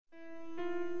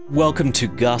Welcome to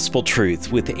Gospel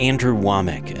Truth with Andrew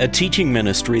Womack, a teaching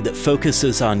ministry that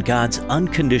focuses on God's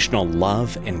unconditional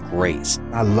love and grace.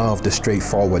 I love the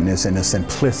straightforwardness and the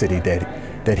simplicity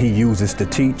that he uses to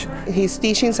teach. His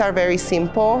teachings are very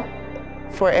simple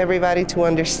for everybody to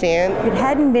understand. If it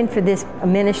hadn't been for this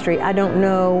ministry, I don't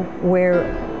know where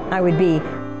I would be.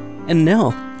 And now,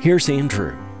 here's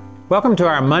Andrew. Welcome to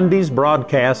our Monday's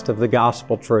broadcast of the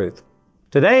Gospel Truth.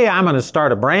 Today I'm going to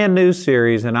start a brand new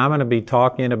series, and I'm going to be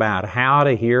talking about how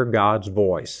to hear God's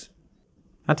voice.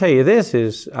 I tell you, this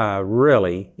is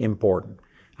really important.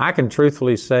 I can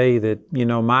truthfully say that,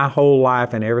 my whole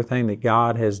life and everything that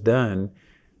God has done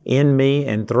in me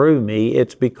and through me,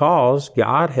 it's because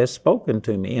God has spoken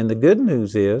to me. And the good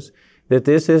news is that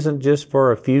this isn't just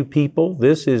for a few people.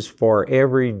 This is for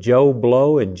every Joe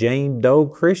Blow and Jane Doe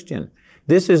Christian.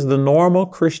 This is the normal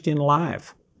Christian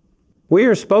life. We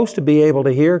are supposed to be able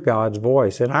to hear God's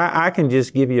voice. And I can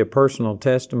just give you a personal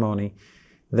testimony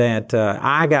that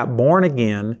I got born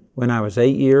again when I was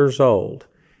 8 years old.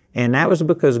 And that was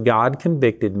because God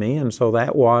convicted me. And so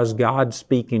that was God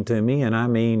speaking to me. And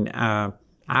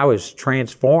I was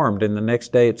transformed. And the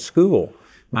next day at school,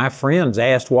 my friends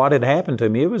asked what had happened to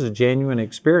me. It was a genuine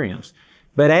experience.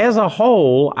 But as a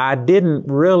whole, I didn't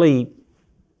really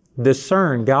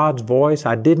discern God's voice.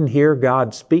 I didn't hear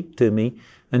God speak to me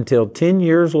until 10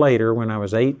 years later when I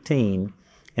was 18.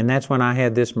 And that's when I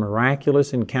had this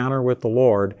miraculous encounter with the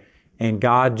Lord, and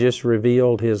God just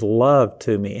revealed His love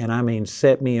to me, and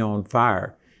set me on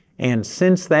fire. And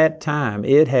since that time,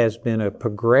 it has been a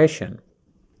progression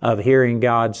of hearing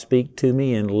God speak to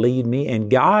me and lead me. And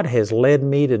God has led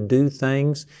me to do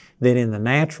things that in the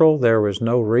natural, there was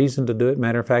no reason to do it.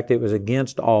 Matter of fact, it was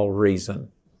against all reason.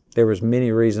 There was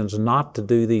many reasons not to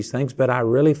do these things, but I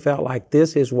really felt like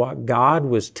this is what God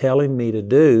was telling me to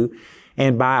do.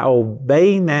 And by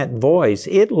obeying that voice,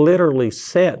 it literally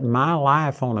set my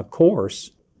life on a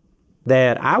course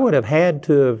that I would have had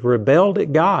to have rebelled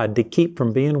at God to keep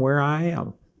from being where I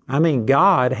am.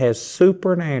 God has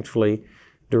supernaturally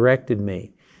directed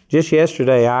me. Just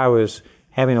yesterday, I was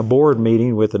having a board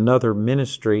meeting with another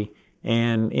ministry.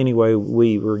 And anyway,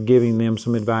 we were giving them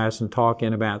some advice and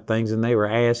talking about things, and they were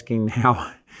asking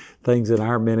how things in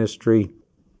our ministry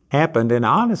happened. And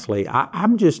honestly,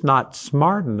 I'm just not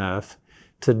smart enough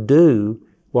to do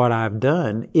what I've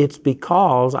done. It's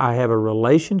because I have a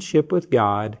relationship with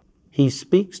God. He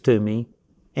speaks to me,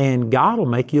 and God will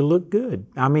make you look good.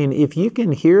 If you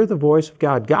can hear the voice of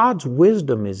God, God's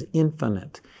wisdom is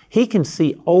infinite. He can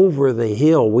see over the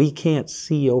hill we can't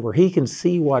see over. He can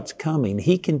see what's coming.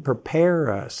 He can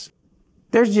prepare us.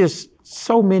 There's just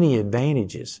so many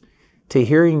advantages to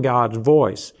hearing God's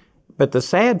voice. But the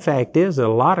sad fact is that a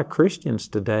lot of Christians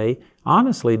today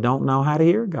honestly don't know how to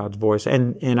hear God's voice.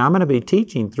 And I'm going to be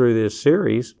teaching through this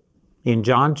series. In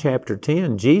John chapter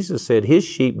 10, Jesus said His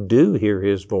sheep do hear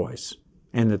His voice,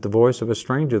 and that the voice of a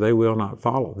stranger they will not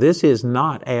follow. This is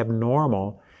not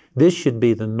abnormal. This should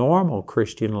be the normal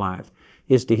Christian life,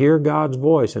 is to hear God's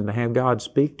voice and to have God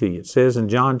speak to you. It says in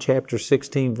John chapter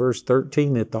 16, verse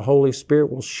 13, that the Holy Spirit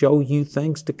will show you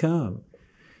things to come.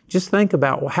 Just think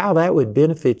about how that would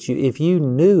benefit you if you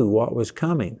knew what was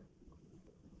coming.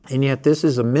 And yet this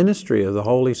is a ministry of the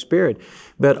Holy Spirit.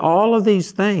 But all of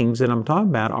these things that I'm talking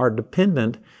about are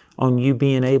dependent on you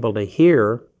being able to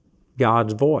hear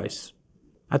God's voice.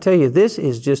 I tell you, this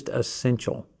is just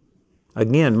essential.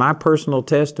 Again, my personal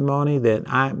testimony that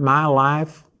my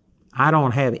life, I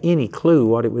don't have any clue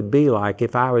what it would be like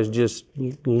if I was just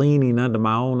leaning unto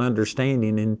my own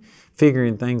understanding and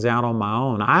figuring things out on my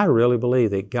own. I really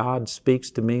believe that God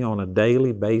speaks to me on a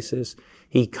daily basis.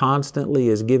 He constantly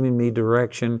is giving me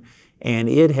direction, and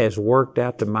it has worked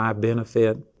out to my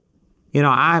benefit.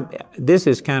 This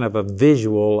is kind of a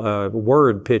visual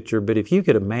word picture, but if you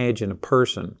could imagine a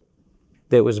person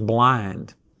that was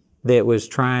blind, that was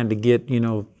trying to get,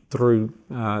 through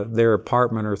their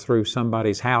apartment or through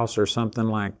somebody's house or something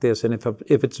like this. And if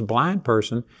it's a blind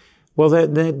person, well,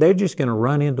 they're just going to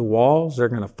run into walls. They're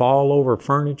going to fall over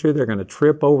furniture. They're going to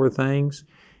trip over things.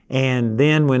 And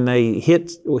then when they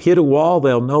hit a wall,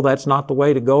 they'll know that's not the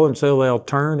way to go, and so they'll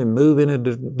turn and move in a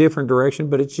different direction.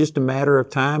 But it's just a matter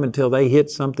of time until they hit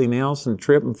something else and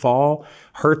trip and fall,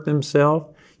 hurt themselves.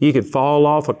 You could fall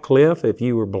off a cliff if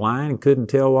you were blind and couldn't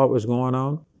tell what was going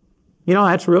on.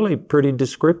 That's really pretty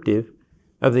descriptive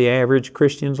of the average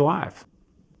Christian's life.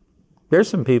 There's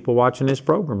some people watching this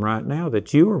program right now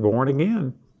that you were born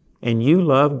again and you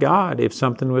love God. If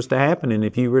something was to happen and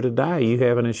if you were to die, you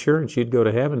have an assurance you'd go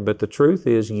to heaven. But the truth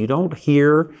is, you don't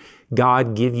hear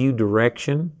God give you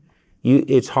direction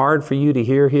It's hard for you to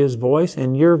hear His voice,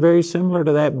 and you're very similar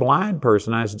to that blind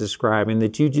person I was describing,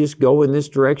 that you just go in this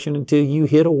direction until you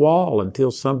hit a wall,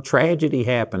 until some tragedy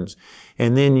happens.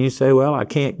 And then you say, well, I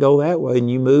can't go that way,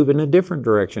 and you move in a different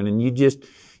direction. And you just,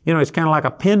 it's kind of like a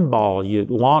pinball. You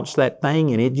launch that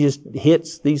thing, and it just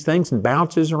hits these things and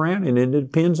bounces around, and it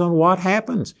depends on what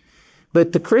happens.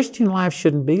 But the Christian life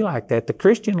shouldn't be like that. The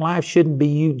Christian life shouldn't be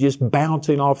you just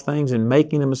bouncing off things and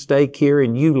making a mistake here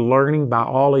and you learning by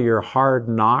all of your hard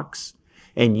knocks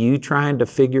and you trying to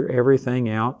figure everything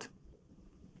out.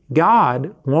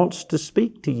 God wants to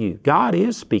speak to you. God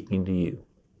is speaking to you.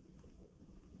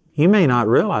 You may not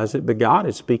realize it, but God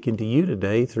is speaking to you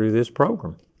today through this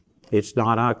program. It's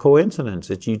not a coincidence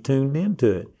that you tuned into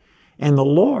it. And the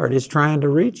Lord is trying to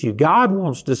reach you. God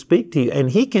wants to speak to you, and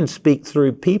He can speak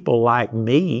through people like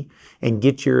me and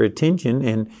get your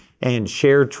attention and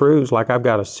share truths. Like I've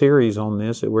got a series on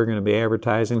this that we're going to be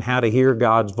advertising, how to hear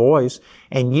God's voice.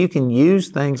 And you can use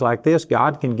things like this.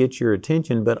 God can get your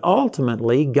attention, but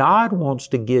ultimately God wants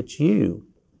to get you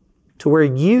to where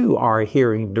you are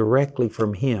hearing directly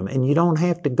from Him, and you don't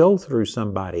have to go through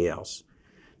somebody else.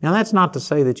 Now, that's not to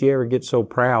say that you ever get so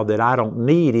proud that I don't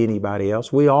need anybody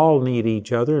else. We all need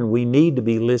each other, and we need to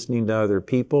be listening to other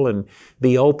people and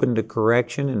be open to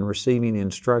correction and receiving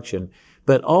instruction.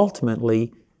 But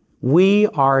ultimately, we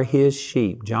are His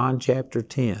sheep, John chapter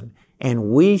 10, and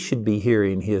we should be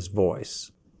hearing His voice.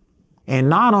 And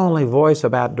not only voice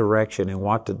about direction and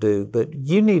what to do, but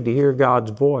you need to hear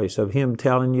God's voice of Him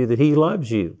telling you that He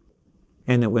loves you,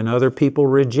 and that when other people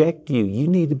reject you, you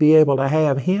need to be able to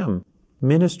have Him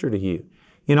minister to you.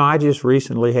 I just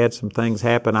recently had some things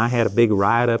happen. I had a big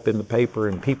write-up in the paper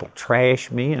and people trashed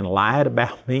me and lied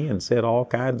about me and said all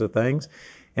kinds of things.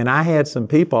 And I had some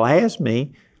people ask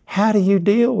me, how do you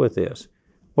deal with this?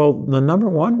 Well, the number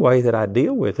one way that I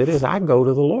deal with it is I go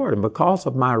to the Lord. And because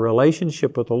of my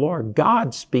relationship with the Lord,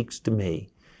 God speaks to me.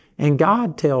 And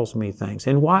God tells me things.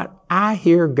 And what I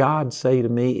hear God say to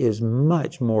me is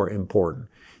much more important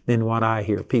than what I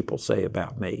hear people say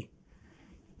about me.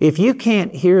 If you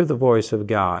can't hear the voice of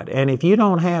God, and if you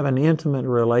don't have an intimate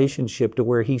relationship to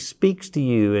where He speaks to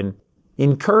you and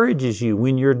encourages you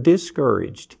when you're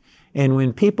discouraged, and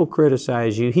when people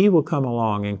criticize you, He will come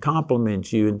along and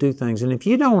compliment you and do things. And if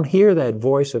you don't hear that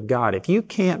voice of God, if you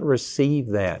can't receive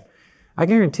that, I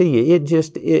guarantee you,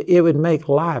 it would make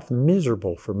life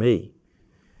miserable for me.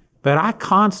 But I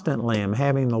constantly am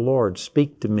having the Lord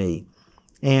speak to me.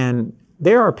 And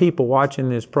there are people watching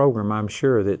this program, I'm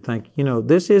sure, that think,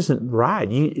 this isn't right.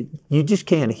 You just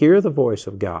can't hear the voice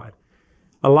of God.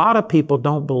 A lot of people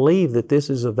don't believe that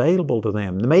this is available to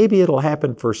them. Maybe it'll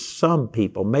happen for some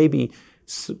people. Maybe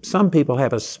some people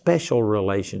have a special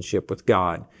relationship with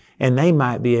God, and they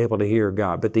might be able to hear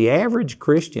God. But the average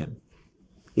Christian,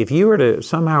 if you were to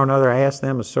somehow or another ask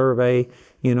them a survey,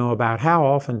 about how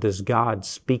often does God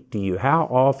speak to you? How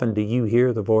often do you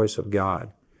hear the voice of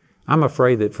God? I'm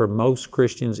afraid that for most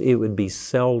Christians, it would be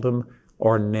seldom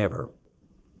or never.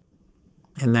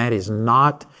 And that is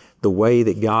not the way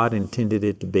that God intended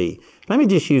it to be. Let me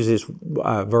just use this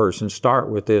verse and start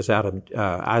with this out of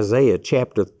Isaiah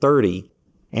chapter 30.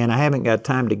 And I haven't got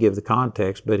time to give the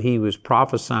context, but he was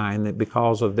prophesying that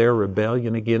because of their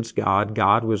rebellion against God,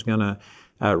 God was going to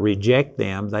reject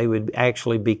them. They would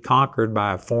actually be conquered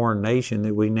by a foreign nation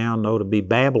that we now know to be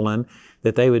Babylon,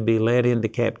 that they would be led into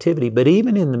captivity. But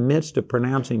even in the midst of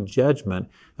pronouncing judgment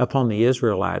upon the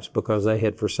Israelites because they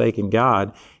had forsaken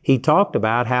God, He talked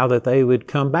about how that they would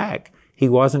come back. He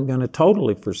wasn't going to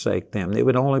totally forsake them. It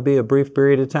would only be a brief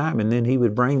period of time, and then He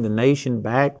would bring the nation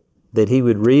back, that He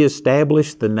would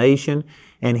reestablish the nation.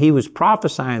 And He was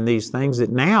prophesying these things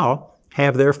that now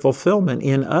have their fulfillment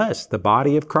in us, the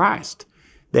body of Christ,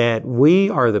 that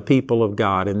we are the people of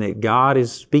God and that God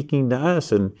is speaking to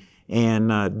us and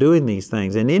doing these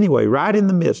things. And anyway, right in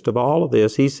the midst of all of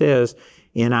this, He says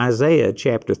in Isaiah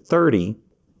chapter 30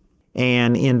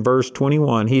 and in verse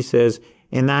 21, He says,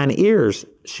 "And thine ears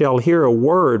shall hear a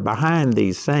word behind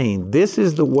thee, saying, This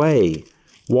is the way,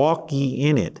 walk ye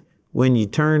in it, when ye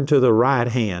turn to the right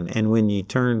hand and when ye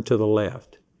turn to the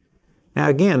left." Now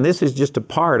again, this is just a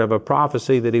part of a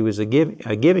prophecy that He was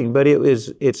giving, but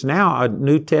it's now a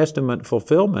New Testament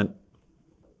fulfillment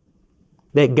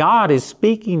that God is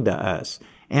speaking to us.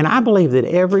 And I believe that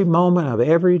every moment of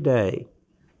every day,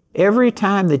 every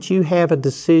time that you have a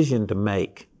decision to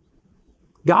make,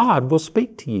 God will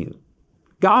speak to you.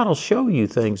 God will show you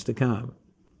things to come.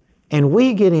 And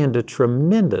we get into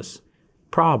tremendous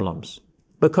problems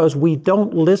because we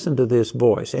don't listen to this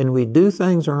voice and we do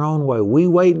things our own way. We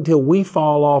wait until we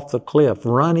fall off the cliff,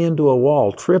 run into a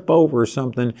wall, trip over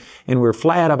something, and we're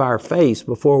flat of our face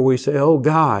before we say, oh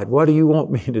God, what do you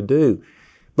want me to do?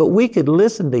 But we could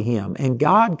listen to Him and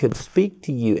God could speak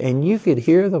to you and you could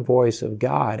hear the voice of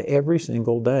God every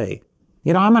single day.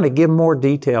 You know, I'm going to give more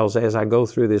details as I go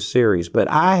through this series, but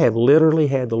I have literally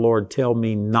had the Lord tell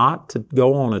me not to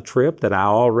go on a trip that I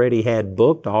already had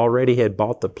booked, already had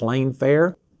bought the plane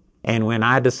fare. And when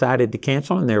I decided to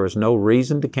cancel, and there was no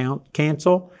reason to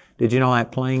cancel, did you know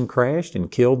that plane crashed and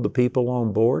killed the people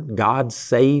on board? God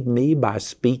saved me by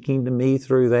speaking to me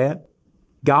through that.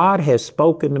 God has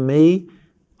spoken to me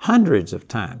hundreds of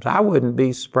times. I wouldn't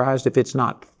be surprised if it's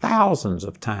not thousands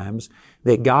of times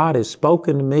that God has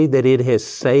spoken to me, that it has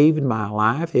saved my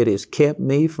life. It has kept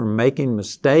me from making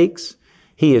mistakes.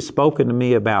 He has spoken to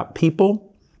me about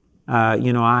people.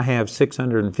 I have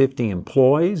 650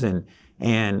 employees and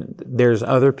there's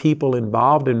other people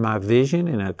involved in my vision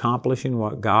in accomplishing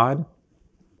what God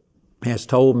has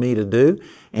told me to do.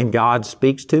 And God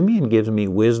speaks to me and gives me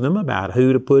wisdom about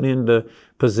who to put into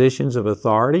positions of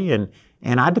authority.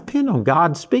 And I depend on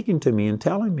God speaking to me and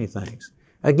telling me things.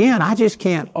 Again, I just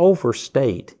can't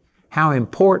overstate how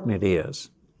important it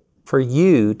is for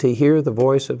you to hear the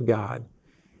voice of God.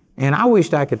 And I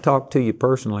wished I could talk to you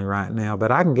personally right now,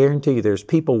 but I can guarantee you there's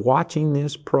people watching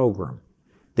this program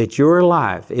that your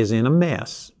life is in a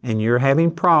mess and you're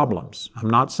having problems. I'm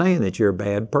not saying that you're a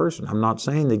bad person. I'm not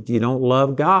saying that you don't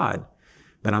love God.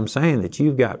 But I'm saying that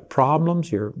you've got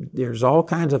problems, there's all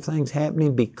kinds of things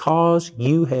happening because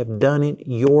you have done it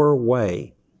your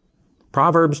way.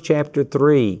 Proverbs chapter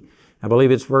 3, I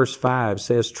believe it's verse 5,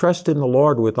 says, trust in the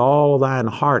Lord with all thine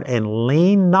heart and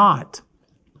lean not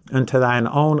unto thine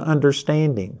own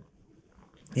understanding.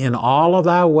 In all of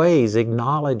thy ways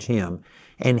acknowledge Him,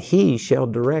 and He shall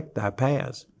direct thy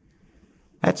paths.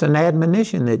 That's an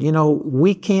admonition that,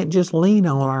 we can't just lean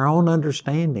on our own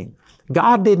understanding.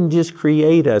 God didn't just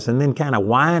create us and then kind of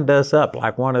wind us up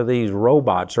like one of these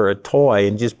robots or a toy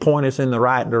and just point us in the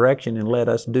right direction and let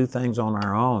us do things on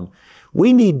our own.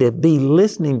 We need to be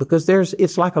listening because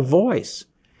it's like a voice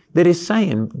that is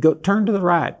saying, go, turn to the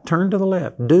right, turn to the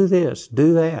left, do this,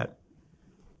 do that.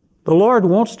 The Lord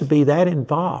wants to be that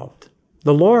involved.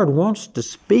 The Lord wants to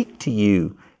speak to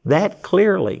you that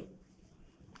clearly.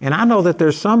 And I know that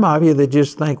there's some of you that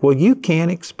just think, well, you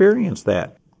can't experience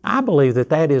that. I believe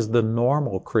that is the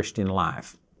normal Christian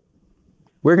life.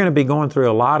 We're going to be going through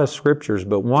a lot of scriptures,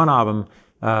 but one of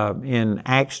them in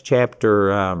Acts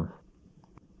chapter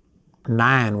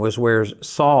 9 was where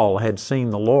Saul had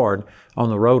seen the Lord on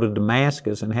the road to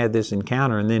Damascus and had this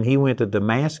encounter. And then he went to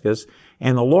Damascus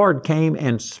and the Lord came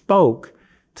and spoke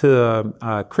to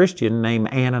a Christian named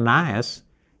Ananias.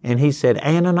 And he said,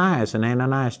 Ananias. And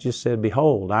Ananias just said,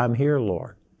 behold, I'm here,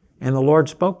 Lord. And the Lord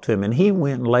spoke to him, and he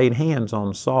went and laid hands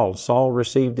on Saul. Saul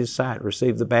received his sight,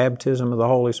 received the baptism of the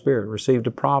Holy Spirit, received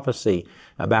a prophecy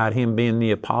about him being the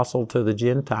apostle to the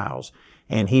Gentiles.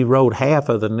 And he wrote half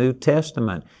of the New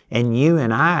Testament. And you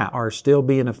and I are still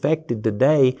being affected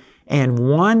today. And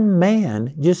one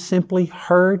man just simply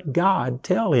heard God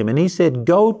tell him. And he said,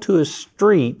 go to a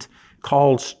street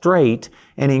called Straight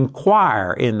and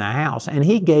inquire in the house. And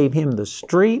he gave him the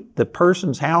street, the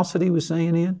person's house that he was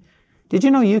staying in. Did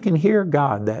you know you can hear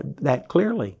God that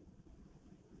clearly?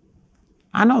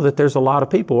 I know that there's a lot of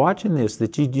people watching this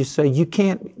that you just say, you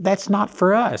can't, that's not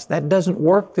for us. That doesn't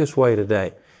work this way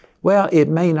today. Well, it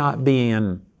may not be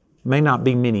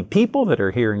many people that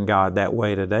are hearing God that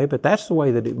way today, but that's the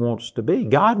way that it wants to be.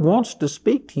 God wants to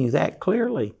speak to you that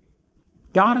clearly.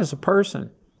 God is a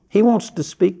person. He wants to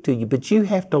speak to you, but you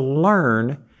have to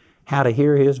learn how to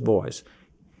hear His voice.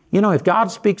 If God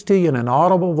speaks to you in an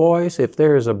audible voice, if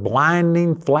there is a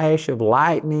blinding flash of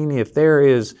lightning, if there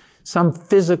is some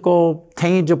physical,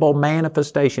 tangible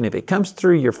manifestation, if it comes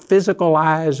through your physical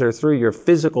eyes or through your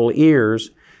physical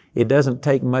ears, it doesn't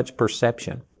take much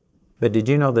perception. But did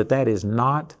you know that is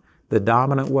not the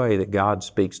dominant way that God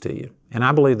speaks to you? And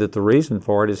I believe that the reason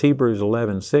for it is Hebrews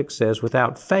 11:6 says,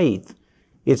 without faith,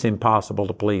 it's impossible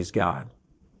to please God.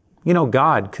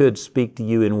 God could speak to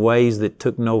you in ways that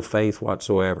took no faith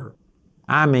whatsoever.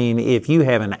 I mean, if you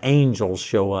have an angel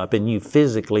show up and you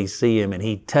physically see him and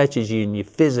he touches you and you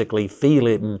physically feel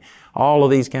it and all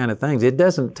of these kind of things, it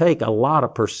doesn't take a lot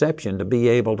of perception to be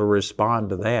able to respond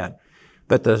to that.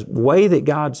 But the way that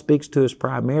God speaks to us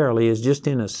primarily is just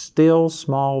in a still,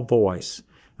 small voice,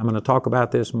 I'm going to talk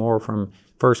about this more from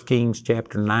 1 Kings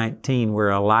chapter 19, where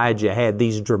Elijah had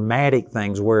these dramatic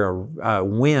things where a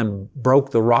wind broke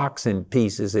the rocks in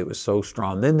pieces. It was so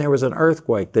strong. Then there was an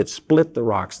earthquake that split the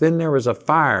rocks. Then there was a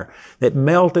fire that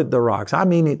melted the rocks. I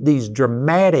mean, these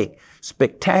dramatic,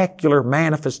 spectacular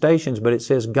manifestations, but it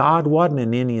says God wasn't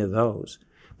in any of those.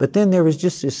 But then there was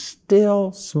just this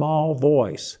still small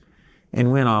voice.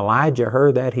 And when Elijah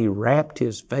heard that, he wrapped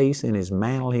his face in his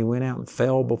mantle. He went out and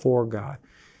fell before God.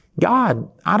 God,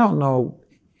 I don't know,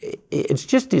 it's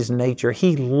just His nature.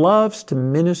 He loves to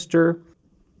minister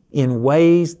in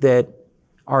ways that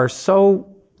are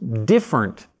so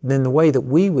different than the way that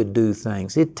we would do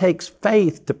things. It takes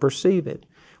faith to perceive it.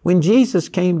 When Jesus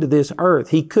came to this earth,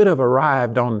 He could have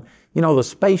arrived on, the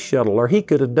space shuttle, or He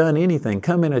could have done anything,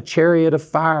 come in a chariot of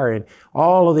fire and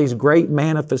all of these great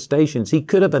manifestations. He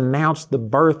could have announced the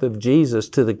birth of Jesus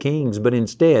to the kings, but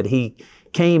instead He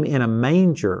came in a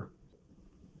manger,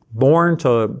 born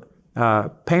to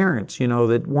parents,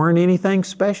 that weren't anything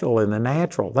special in the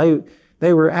natural.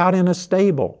 They were out in a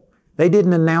stable. They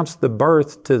didn't announce the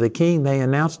birth to the king. They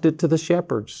announced it to the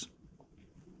shepherds.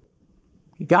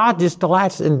 God just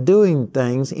delights in doing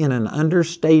things in an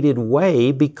understated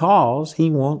way because He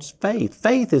wants faith.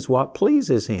 Faith is what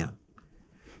pleases Him.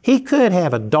 He could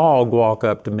have a dog walk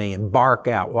up to me and bark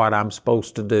out what I'm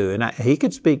supposed to do. And He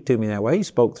could speak to me that way. He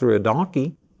spoke through a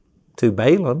donkey to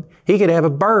Balaam. He could have a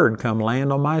bird come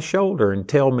land on my shoulder and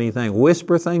tell me things,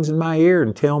 whisper things in my ear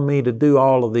and tell me to do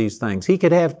all of these things. He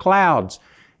could have clouds.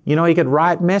 He could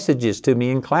write messages to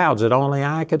me in clouds that only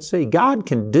I could see. God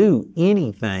can do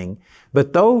anything,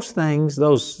 but those things,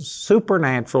 those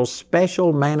supernatural,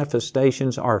 special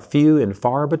manifestations are few and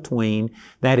far between.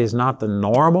 That is not the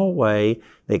normal way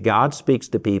that God speaks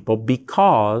to people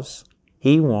because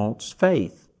He wants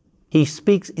faith. He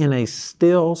speaks in a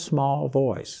still, small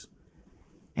voice.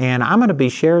 And I'm going to be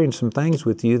sharing some things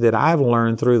with you that I've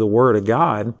learned through the Word of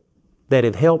God that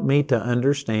have helped me to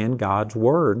understand God's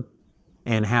Word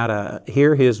and how to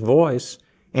hear His voice.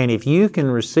 And if you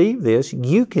can receive this,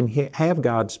 you can have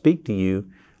God speak to you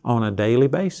on a daily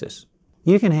basis.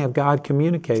 You can have God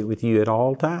communicate with you at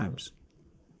all times.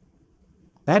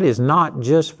 That is not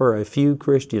just for a few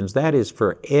Christians. That is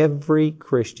for every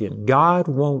Christian. God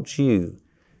wants you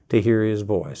to hear His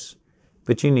voice,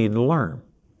 but you need to learn.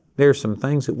 There's some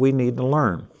things that we need to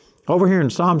learn. Over here in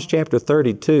Psalms chapter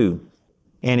 32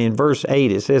 and in verse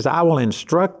 8 it says, I will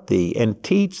instruct thee and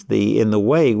teach thee in the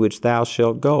way which thou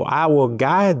shalt go. I will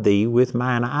guide thee with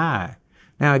mine eye.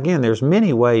 Now again, there's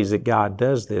many ways that God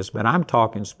does this, but I'm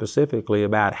talking specifically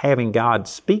about having God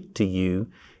speak to you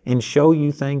and show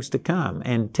you things to come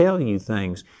and tell you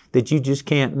things that you just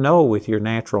can't know with your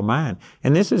natural mind.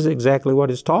 And this is exactly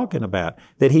what it's talking about,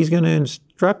 that He's going to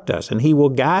instruct us and He will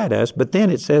guide us. But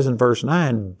then it says in verse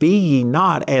 9, be ye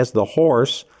not as the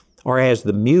horse or as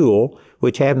the mule,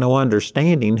 which have no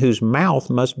understanding, whose mouth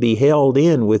must be held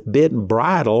in with bit and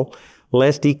bridle,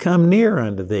 lest he come near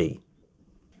unto thee.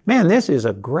 Man, this is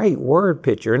a great word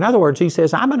picture. In other words, He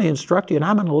says, I'm going to instruct you and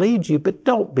I'm going to lead you, but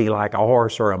don't be like a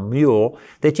horse or a mule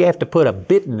that you have to put a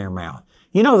bit in their mouth.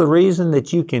 You know the reason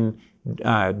that you can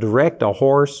direct a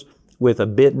horse with a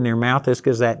bit in their mouth is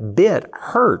because that bit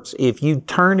hurts. If you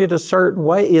turn it a certain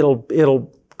way,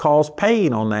 it'll cause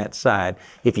pain on that side.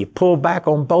 If you pull back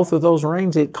on both of those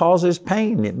reins, it causes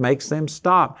pain. It makes them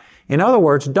stop. In other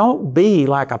words, don't be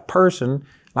like a person,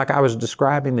 like I was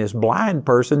describing this blind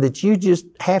person, that you just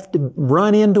have to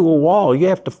run into a wall. You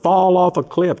have to fall off a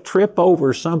cliff, trip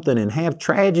over something, and have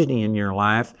tragedy in your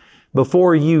life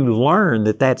before you learn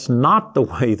that that's not the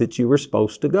way that you were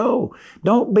supposed to go.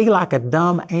 Don't be like a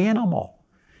dumb animal.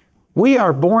 We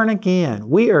are born again.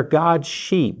 We are God's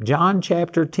sheep. John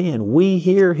chapter 10, we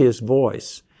hear His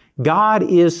voice. God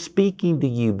is speaking to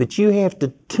you, but you have to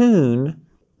tune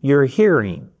your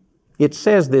hearing. It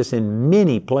says this in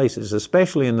many places,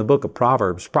 especially in the book of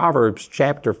Proverbs. Proverbs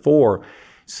chapter 4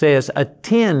 says,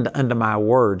 attend unto my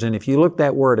words. And if you look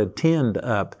that word attend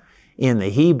up in the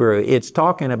Hebrew, it's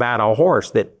talking about a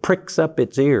horse that pricks up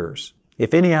its ears.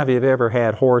 If any of you have ever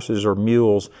had horses or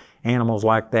mules, animals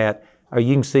like that, or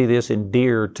you can see this in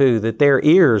deer too, that their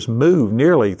ears move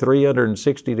nearly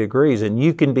 360 degrees. And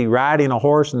you can be riding a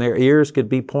horse and their ears could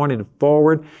be pointed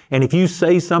forward. And if you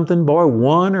say something, boy,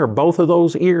 one or both of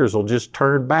those ears will just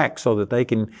turn back so that they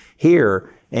can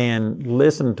hear and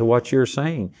listen to what you're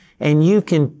saying. And you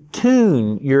can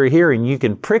tune your hearing. You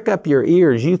can prick up your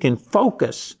ears. You can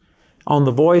focus on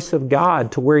the voice of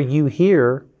God to where you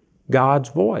hear God's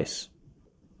voice.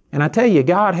 And I tell you,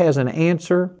 God has an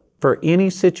answer for any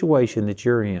situation that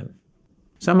you're in.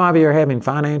 Some of you are having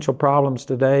financial problems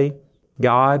today.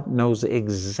 God knows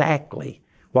exactly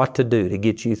what to do to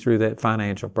get you through that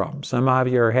financial problem. Some of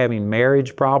you are having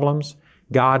marriage problems.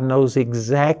 God knows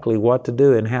exactly what to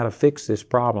do and how to fix this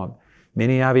problem.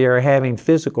 Many of you are having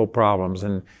physical problems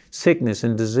and sickness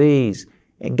and disease.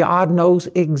 And God knows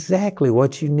exactly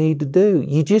what you need to do.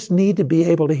 You just need to be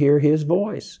able to hear His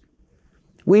voice.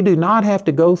 We do not have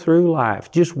to go through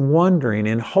life just wondering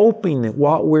and hoping that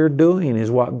what we're doing is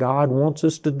what God wants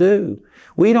us to do.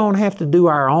 We don't have to do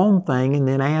our own thing and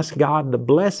then ask God to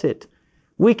bless it.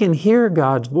 We can hear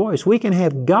God's voice. We can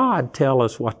have God tell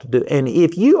us what to do. And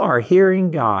if you are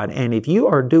hearing God and if you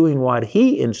are doing what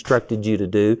He instructed you to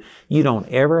do, you don't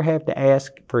ever have to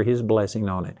ask for His blessing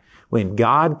on it. When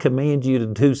God commands you to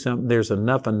do something, there's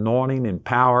enough anointing and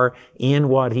power in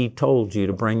what He told you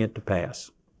to bring it to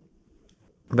pass.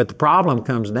 But the problem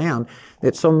comes down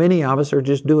that so many of us are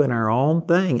just doing our own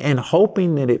thing and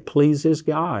hoping that it pleases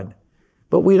God.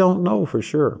 But we don't know for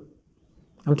sure.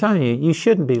 I'm telling you, you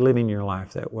shouldn't be living your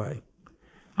life that way.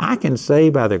 I can say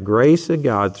by the grace of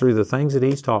God through the things that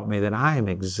He's taught me that I am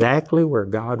exactly where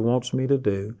God wants me to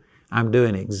do. I'm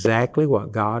doing exactly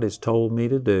what God has told me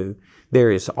to do. There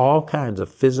is all kinds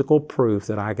of physical proof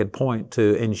that I could point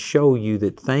to and show you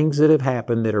that things that have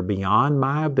happened that are beyond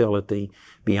my ability,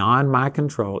 beyond my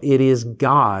control, it is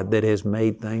God that has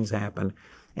made things happen,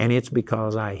 and it's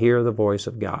because I hear the voice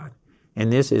of God.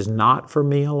 And this is not for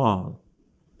me alone.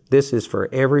 This is for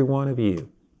every one of you.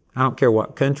 I don't care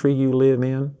what country you live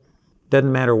in.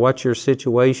 Doesn't matter what your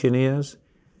situation is.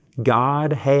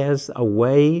 God has a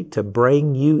way to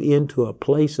bring you into a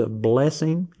place of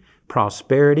blessing,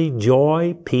 prosperity,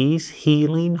 joy, peace,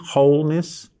 healing,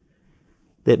 wholeness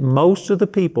that most of the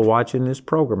people watching this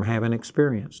program haven't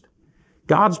experienced.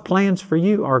 God's plans for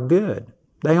you are good.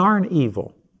 They aren't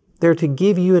evil. They're to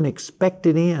give you an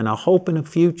expected end, a hope and a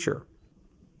future.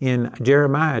 In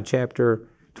Jeremiah chapter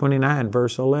 29,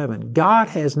 verse 11, God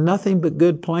has nothing but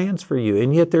good plans for you,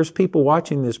 and yet there's people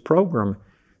watching this program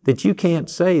that you can't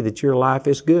say that your life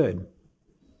is good.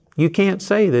 You can't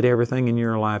say that everything in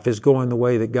your life is going the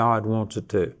way that God wants it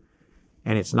to.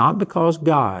 And it's not because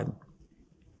God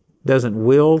doesn't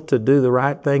will to do the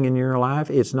right thing in your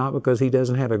life. It's not because He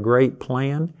doesn't have a great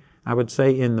plan. I would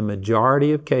say in the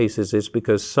majority of cases, it's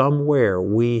because somewhere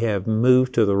we have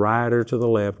moved to the right or to the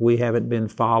left. We haven't been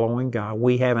following God.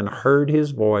 We haven't heard His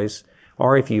voice,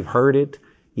 or if you've heard it,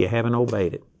 you haven't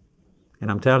obeyed it. And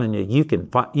I'm telling you, you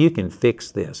can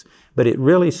fix this. But it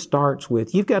really starts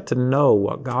with, you've got to know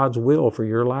what God's will for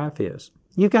your life is.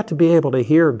 You've got to be able to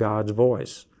hear God's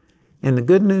voice. And the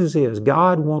good news is,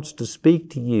 God wants to speak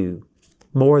to you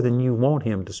more than you want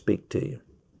Him to speak to you.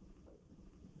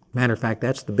 Matter of fact,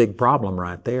 that's the big problem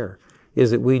right there,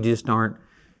 is that we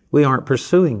aren't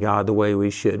pursuing God the way we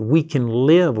should. We can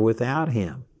live without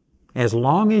Him. As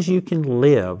long as you can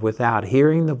live without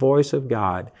hearing the voice of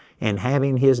God and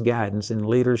having His guidance and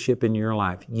leadership in your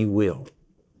life, you will.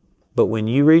 But when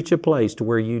you reach a place to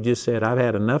where you just said, I've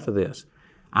had enough of this,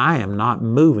 I am not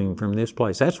moving from this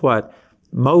place. That's what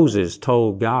Moses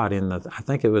told God in I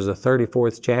think it was the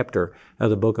 34th chapter of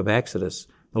the book of Exodus.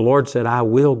 The Lord said, I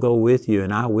will go with you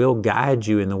and I will guide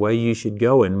you in the way you should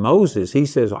go. And Moses, he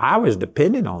says, I was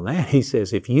dependent on that. He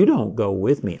says, if you don't go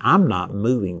with me, I'm not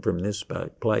moving from this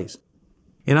place.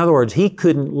 In other words, he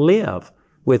couldn't live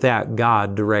without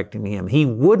God directing him. He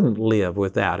wouldn't live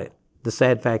without it. The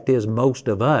sad fact is, most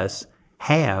of us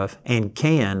have and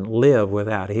can live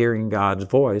without hearing God's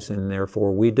voice, and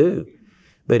therefore we do.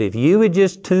 But if you would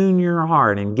just tune your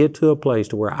heart and get to a place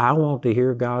to where I want to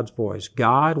hear God's voice,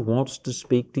 God wants to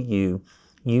speak to you.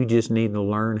 You just need to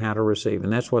learn how to receive.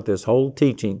 And that's what this whole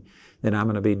teaching that I'm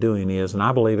going to be doing is, and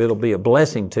I believe it'll be a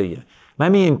blessing to you.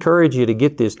 Let me encourage you to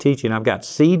get this teaching. I've got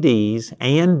CDs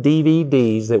and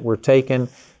DVDs that were taken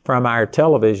from our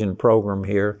television program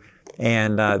here.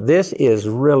 And this is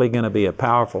really going to be a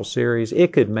powerful series.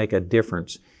 It could make a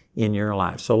difference in your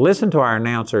life. So listen to our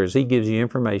announcer as he gives you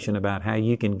information about how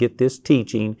you can get this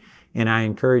teaching. And I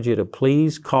encourage you to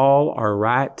please call or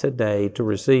write today to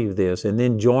receive this. And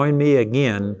then join me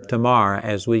again tomorrow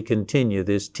as we continue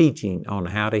this teaching on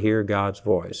how to hear God's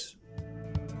voice.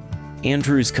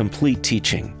 Andrew's complete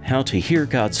teaching, How to Hear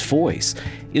God's Voice,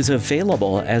 is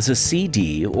available as a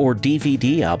CD or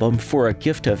DVD album for a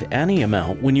gift of any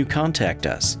amount when you contact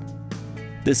us.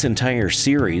 This entire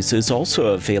series is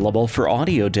also available for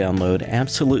audio download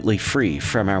absolutely free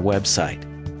from our website.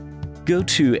 Go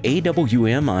to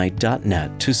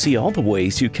awmi.net to see all the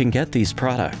ways you can get these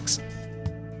products.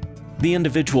 The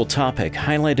individual topic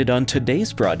highlighted on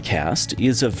today's broadcast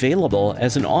is available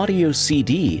as an audio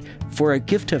CD for a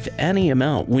gift of any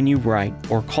amount when you write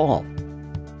or call.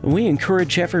 We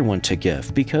encourage everyone to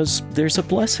give because there's a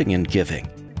blessing in giving.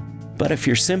 But if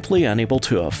you're simply unable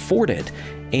to afford it,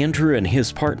 Andrew and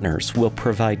his partners will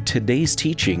provide today's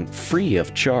teaching free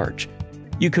of charge.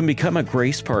 You can become a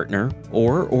Grace Partner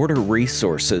or order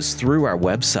resources through our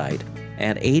website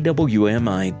at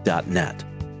awmi.net.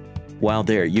 While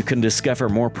there, you can discover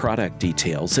more product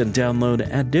details and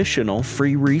download additional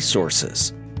free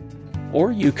resources.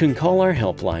 Or you can call our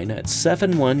helpline at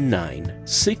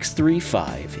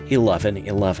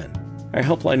 719-635-1111. Our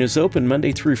helpline is open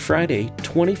Monday through Friday,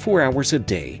 24 hours a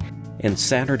day, and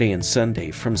Saturday and Sunday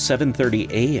from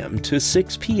 7:30 a.m. to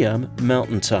 6 p.m.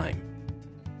 Mountain Time.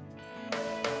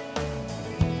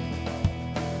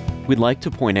 We'd like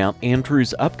to point out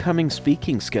Andrew's upcoming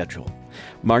speaking schedule.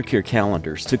 Mark your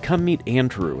calendars to come meet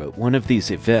Andrew at one of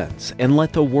these events and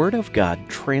let the Word of God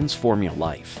transform your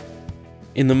life.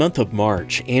 In the month of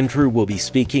March, Andrew will be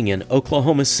speaking in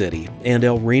Oklahoma City and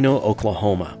El Reno,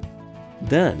 Oklahoma.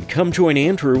 Then, come join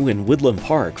Andrew in Woodland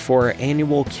Park for our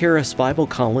annual Charis Bible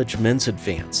College Men's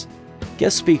Advance.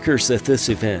 Guest speakers at this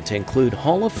event include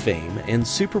Hall of Fame and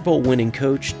Super Bowl winning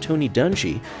coach Tony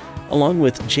Dungy, along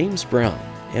with James Brown,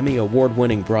 Emmy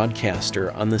Award-winning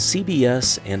broadcaster on the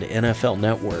CBS and NFL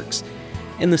networks,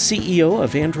 and the CEO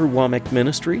of Andrew Womack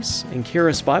Ministries and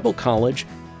Charis Bible College,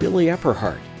 Billy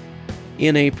Epperhart.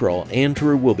 In April,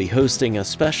 Andrew will be hosting a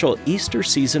special Easter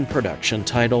season production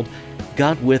titled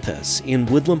God With Us in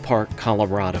Woodland Park,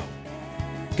 Colorado.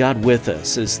 God With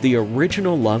Us is the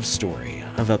original love story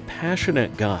of a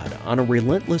passionate God on a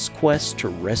relentless quest to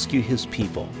rescue His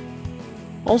people.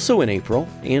 Also in April,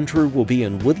 Andrew will be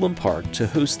in Woodland Park to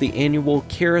host the annual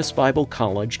Charis Bible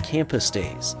College Campus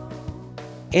Days.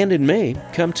 And in May,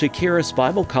 come to Charis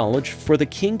Bible College for the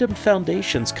Kingdom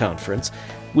Foundations Conference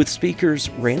with speakers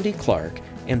Randy Clark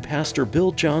and Pastor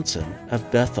Bill Johnson of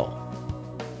Bethel.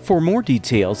 For more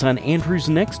details on Andrew's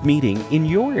next meeting in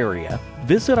your area,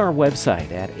 visit our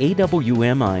website at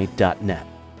awmi.net.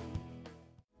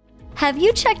 Have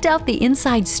you checked out the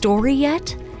Inside Story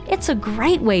yet? It's a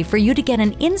great way for you to get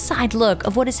an inside look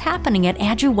of what is happening at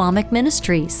Andrew Womack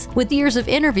Ministries. With years of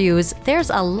interviews, there's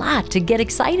a lot to get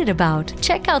excited about.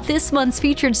 Check out this month's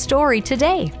featured story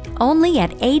today, only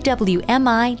at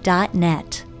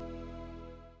awmi.net.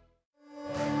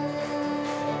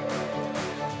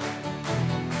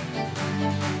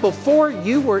 Before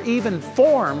you were even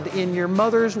formed in your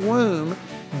mother's womb,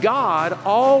 God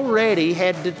already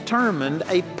had determined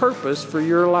a purpose for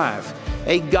your life,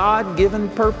 a God-given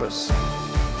purpose.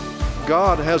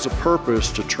 God has a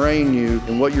purpose to train you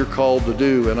in what you're called to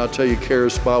do, and I tell you,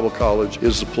 Charis Bible College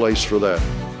is the place for that.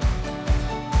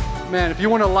 Man, if you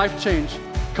want a life change,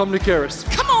 come to Charis.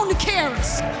 Come on to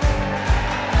Charis!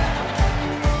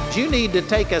 You need to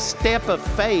take a step of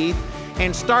faith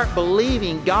and start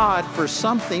believing God for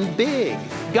something big.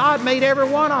 God made every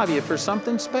one of you for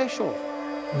something special.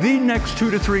 The next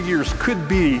 2 to 3 years could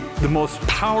be the most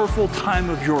powerful time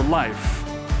of your life.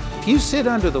 If you sit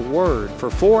under the Word for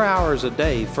 4 hours a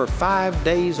day, for 5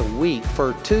 days a week,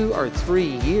 for 2 or 3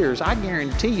 years, I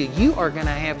guarantee you, you are going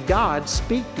to have God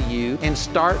speak to you and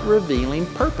start revealing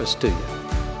purpose to you.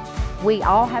 We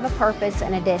all have a purpose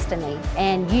and a destiny,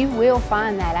 and you will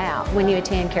find that out when you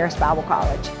attend Charis Bible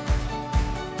College.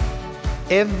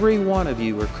 Every one of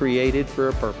you are created for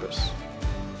a purpose.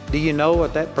 Do you know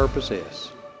what that purpose is?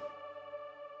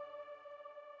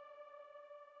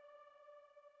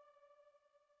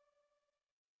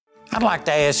 I'd like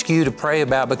to ask you to pray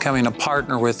about becoming a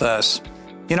partner with us.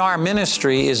 You know, our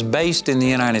ministry is based in the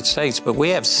United States, but we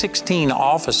have 16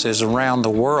 offices around the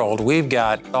world. We've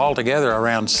got altogether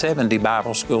around 70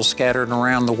 Bible schools scattered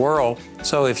around the world.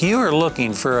 So if you are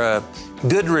looking for a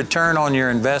good return on your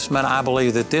investment, I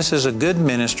believe that this is a good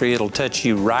ministry. It'll touch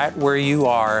you right where you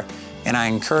are. And I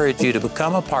encourage you to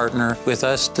become a partner with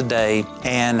us today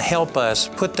and help us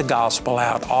put the gospel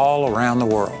out all around the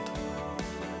world.